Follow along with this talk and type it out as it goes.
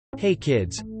Hey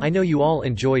kids, I know you all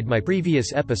enjoyed my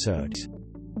previous episodes.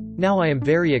 Now I am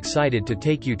very excited to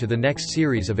take you to the next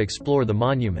series of Explore the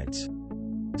Monuments.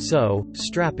 So,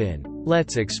 strap in.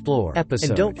 Let's explore episode.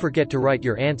 And don't forget to write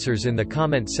your answers in the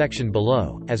comment section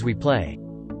below, as we play.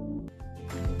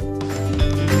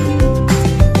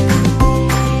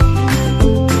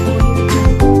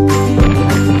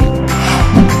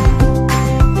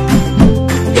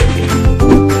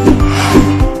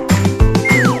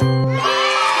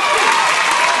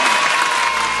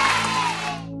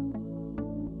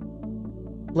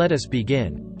 Let us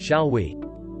begin, shall we?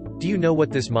 Do you know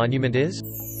what this monument is?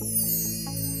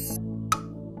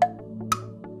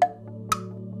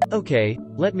 Okay,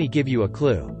 let me give you a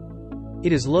clue.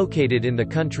 It is located in the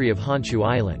country of Chang2e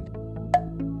Island.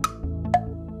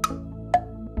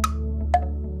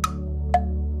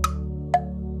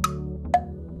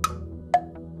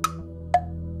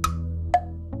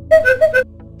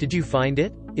 Did you find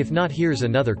it? If not, here's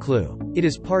another clue. It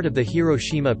is part of the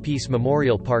Hiroshima Peace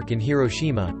Memorial Park in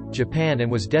Hiroshima, Japan, and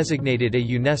was designated a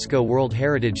UNESCO World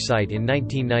Heritage Site in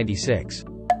 1996.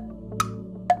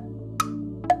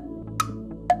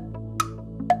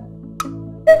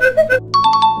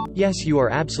 Yes, you are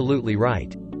absolutely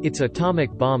right. It's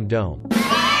Atomic Bomb Dome.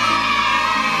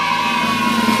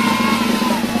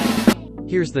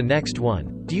 Here's the next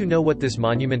one. Do you know what this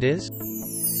monument is?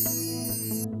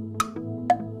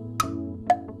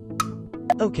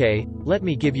 Okay, let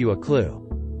me give you a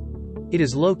clue. It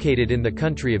is located in the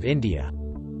country of India.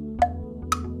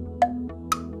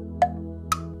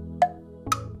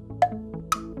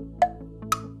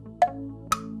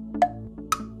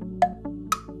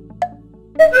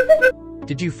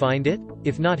 Did you find it?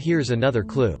 If not, here's another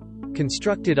clue.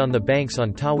 Constructed on the banks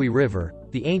on Chang2e River,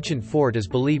 the ancient fort is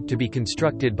believed to be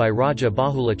constructed by Raja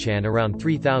Bahulachan around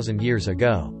 3,000 years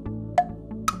ago.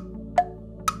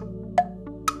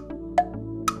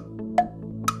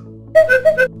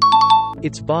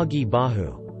 It's Bagi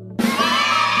Bahu.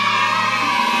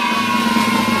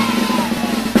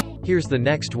 Here's the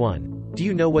next one. Do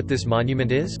you know what this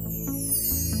monument is?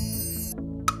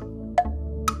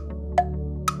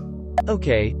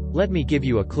 Okay, let me give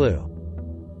you a clue.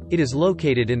 It is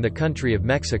located in the country of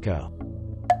Mexico.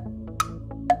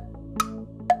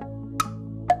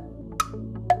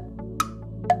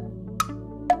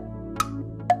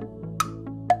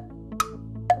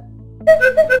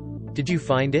 Did you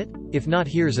find it? If not,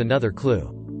 here's another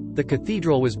clue. The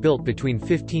cathedral was built between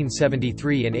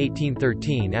 1573 and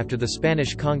 1813 after the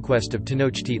Spanish conquest of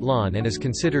Tenochtitlan and is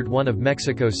considered one of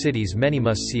Mexico City's many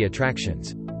must-see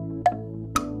attractions.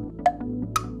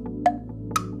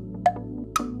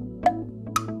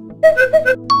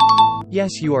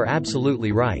 Yes, you are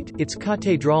absolutely right. It's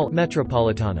Catedral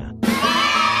Metropolitana.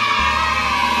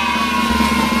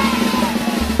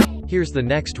 Here's the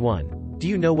next one. Do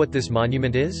you know what this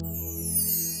monument is?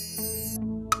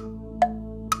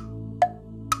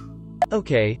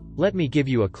 Okay, let me give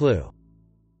you a clue.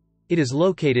 It is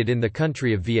located in the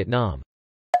country of Vietnam.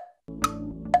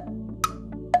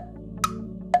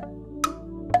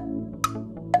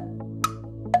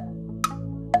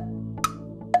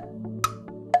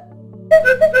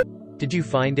 Did you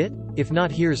find it? If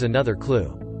not, here's another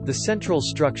clue. The central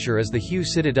structure is the Hue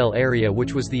Citadel area,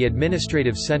 which was the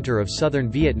administrative center of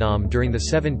southern Vietnam during the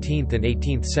 17th and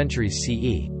 18th centuries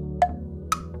CE.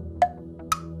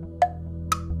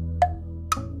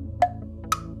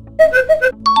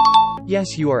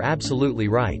 Yes, you are absolutely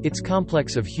right. It's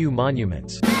complex of Hue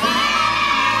monuments.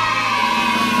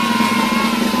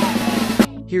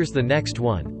 Here's the next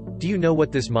one. Do you know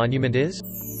what this monument is?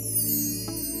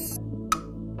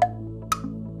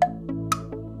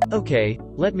 Okay,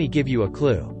 let me give you a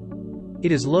clue.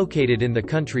 It is located in the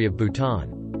country of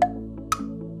Bhutan.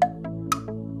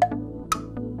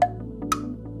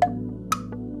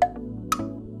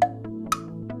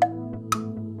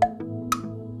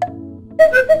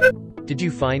 Did you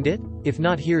find it? If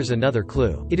not, here's another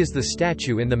clue. It is the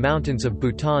statue in the mountains of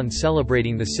Bhutan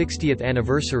celebrating the 60th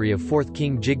anniversary of 4th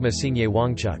King Jigme Singye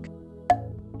Wangchuck.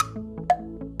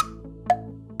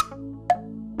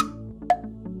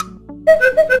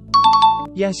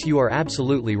 Yes, you are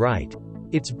absolutely right.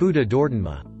 It's Buddha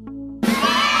Dordenma.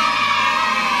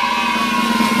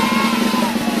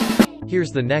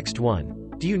 Here's the next one.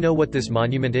 Do you know what this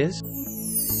monument is?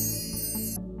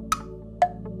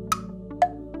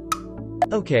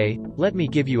 Okay, let me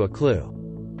give you a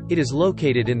clue. It is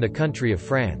located in the country of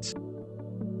France.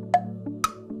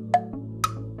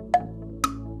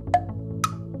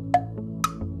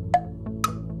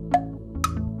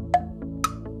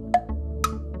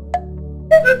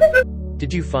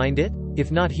 Did you find it? If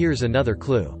not, here's another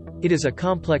clue. It is a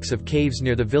complex of caves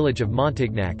near the village of Mr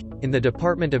Nac, in the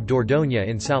department of Dordogne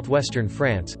in southwestern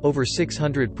France. Over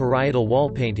 600 parietal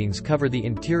wall paintings cover the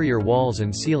interior walls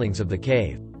and ceilings of the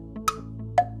cave.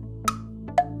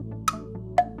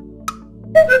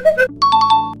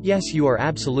 Yes, you are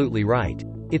absolutely right.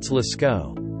 It's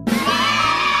Lascaux.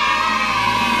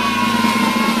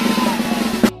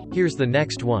 Here's the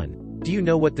next one. Do you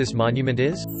know what this monument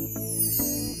is?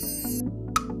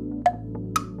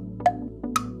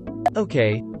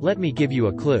 Okay, let me give you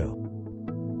a clue.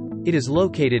 It is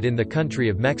located in the country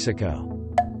of Mexico.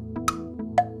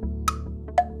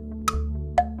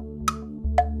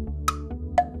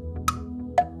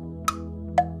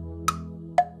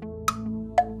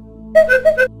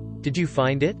 Did you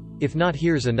find it? If not,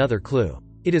 here's another clue.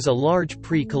 It is a large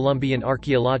pre-Columbian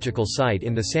archaeological site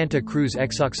in the Santa Cruz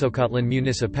Xoxocotlan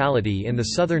municipality in the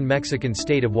southern Mexican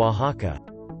state of Oaxaca.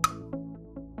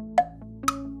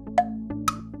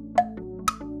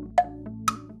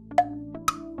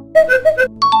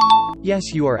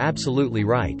 Yes, you are absolutely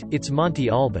right. It's Monte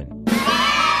Alban.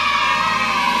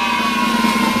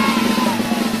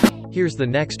 Here's the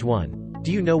next one.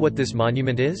 Do you know what this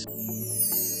monument is?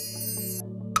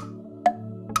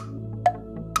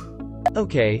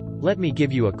 Okay, let me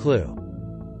give you a clue.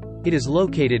 It is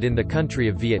located in the country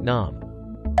of Vietnam.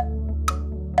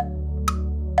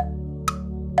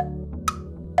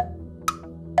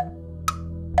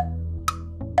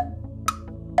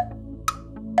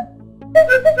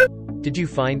 Did you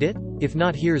find it? If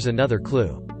not, here's another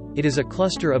clue. It is a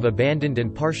cluster of abandoned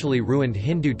and partially ruined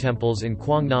Hindu temples in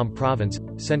Quang Nam Province,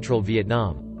 central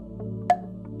Vietnam.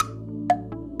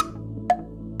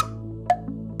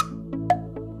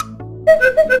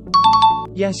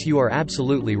 Yes, you are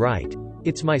absolutely right.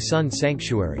 It's my son's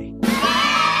sanctuary.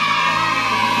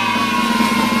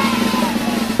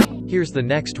 Here's the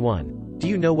next one. Do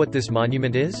you know what this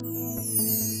monument is?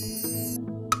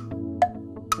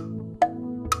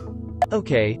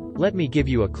 Okay, let me give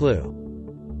you a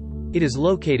clue. It is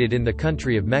located in the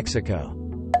country of Mexico.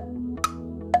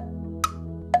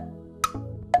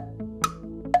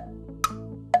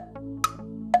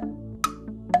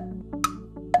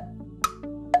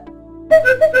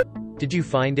 Did you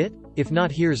find it? If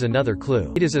not, here's another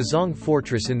clue. It is a Zong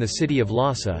fortress in the city of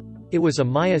Lhasa. It was a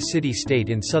Maya city-state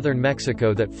in southern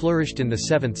Mexico that flourished in the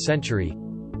 7th century.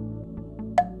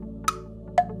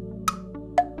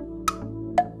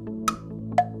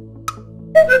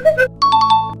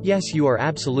 Yes, you are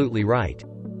absolutely right.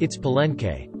 It's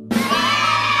Palenque.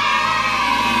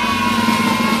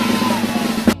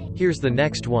 Here's the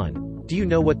next one. Do you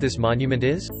know what this monument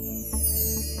is?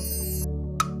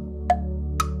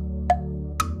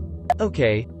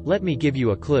 Okay, let me give you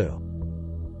a clue.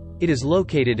 It is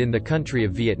located in the country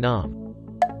of Vietnam.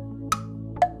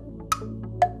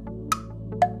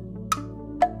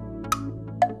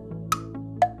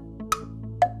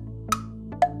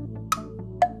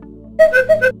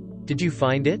 Did you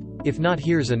find it? If not,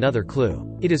 here's another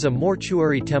clue. It is a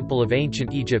mortuary temple of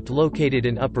ancient Egypt located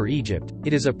in Upper Egypt.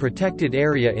 It is a protected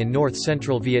area in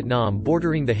north-central Vietnam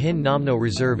bordering the Hin Nam No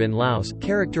Reserve in Laos,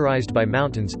 characterized by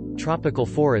mountains, tropical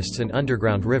forests and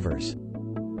underground rivers.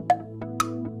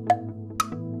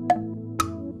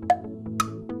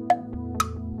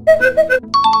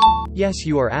 Yes,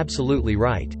 you are absolutely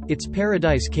right. It's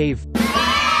Paradise Cave.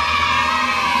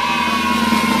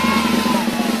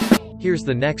 Here's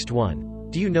the next one.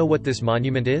 Do you know what this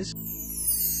monument is?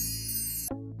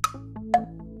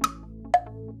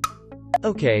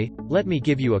 Okay, let me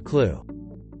give you a clue.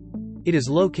 It is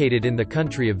located in the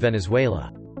country of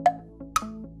Venezuela.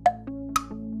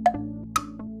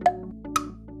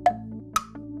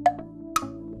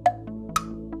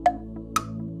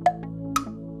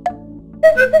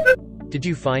 Did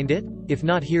you find it? If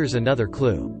not, here's another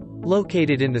clue.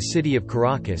 Located in the city of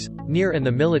Caracas, near and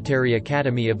the military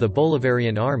academy of the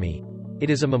Bolivarian Army, it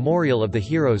is a memorial of the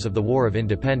heroes of the War of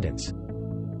Independence.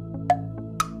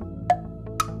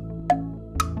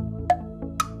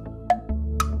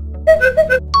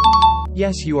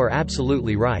 Yes, you are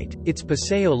absolutely right. It's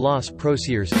Paseo Los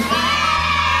Prociers.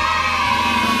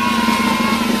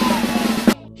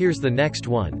 Here's the next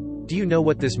one. Do you know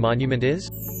what this monument is?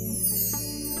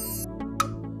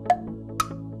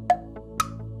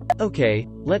 Okay,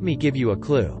 let me give you a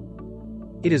clue.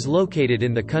 It is located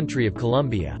in the country of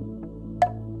Colombia.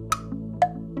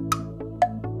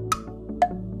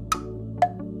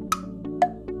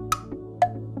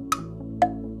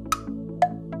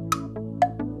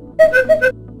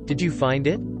 Did you find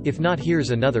it? If not,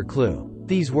 here's another clue.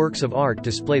 These works of art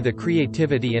display the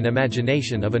creativity and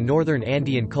imagination of a northern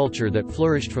Andean culture that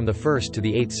flourished from the 1st to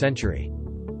the 8th century.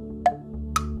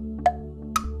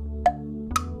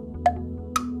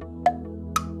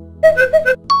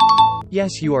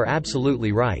 Yes, you are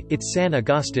absolutely right. It's San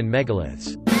Agustin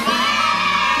megaliths.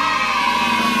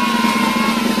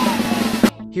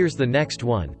 Here's the next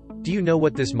one. Do you know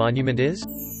what this monument is?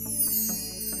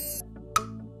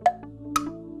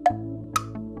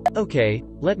 Okay,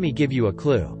 let me give you a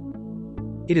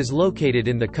clue. It is located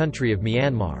in the country of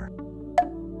Myanmar.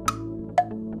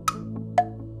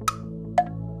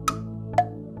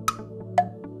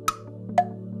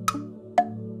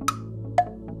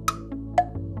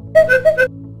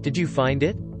 Did you find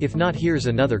it? If not, here's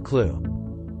another clue.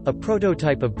 A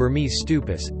prototype of Burmese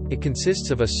stupas, it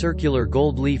consists of a circular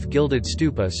gold leaf gilded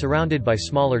stupa surrounded by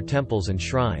smaller temples and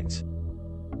shrines.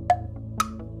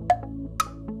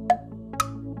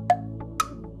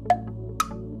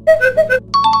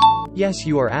 Yes,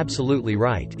 you are absolutely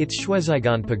right. It's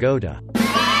Shwezigon Pagoda.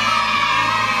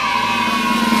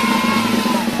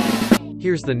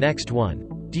 Here's the next one.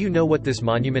 Do you know what this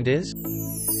monument is?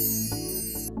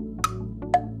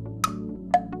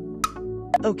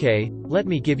 Okay, let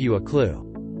me give you a clue.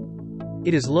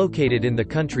 It is located in the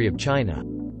country of China.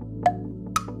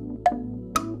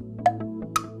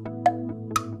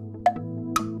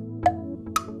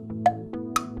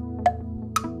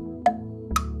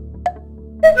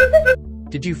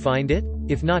 Did you find it?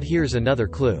 If not, here's another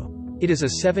clue. It is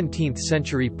a 17th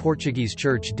century Portuguese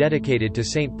church dedicated to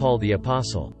Saint Paul the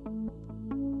Apostle.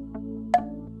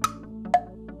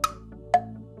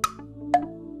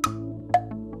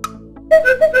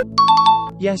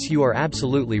 Yes, you are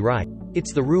absolutely right.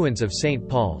 It's the ruins of St.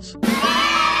 Paul's.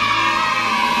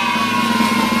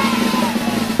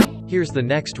 Here's the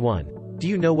next one. Do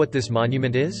you know what this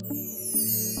monument is?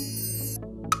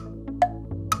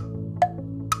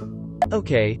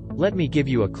 Okay, let me give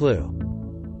you a clue.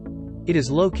 It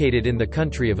is located in the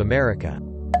country of America.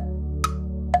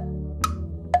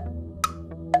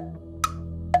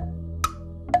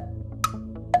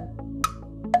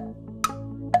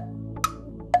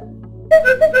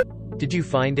 Did you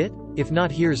find it? If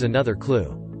not, here's another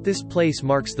clue. This place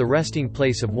marks the resting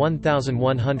place of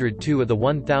 1,102 of the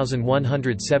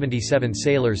 1,177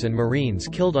 sailors and Marines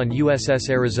killed on USS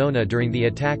Arizona during the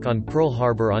attack on Pearl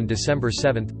Harbor on December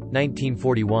 7,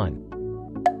 1941.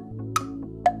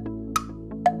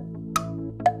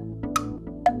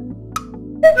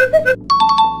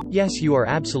 Yes, you are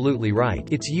absolutely right.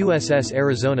 It's USS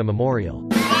Arizona Memorial.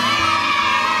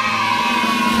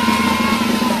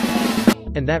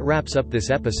 And that wraps up this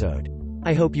episode.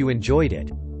 I hope you enjoyed it.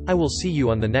 I will see you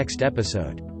on the next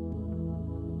episode.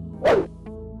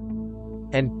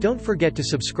 And don't forget to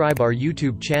subscribe our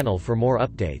YouTube channel for more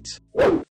updates.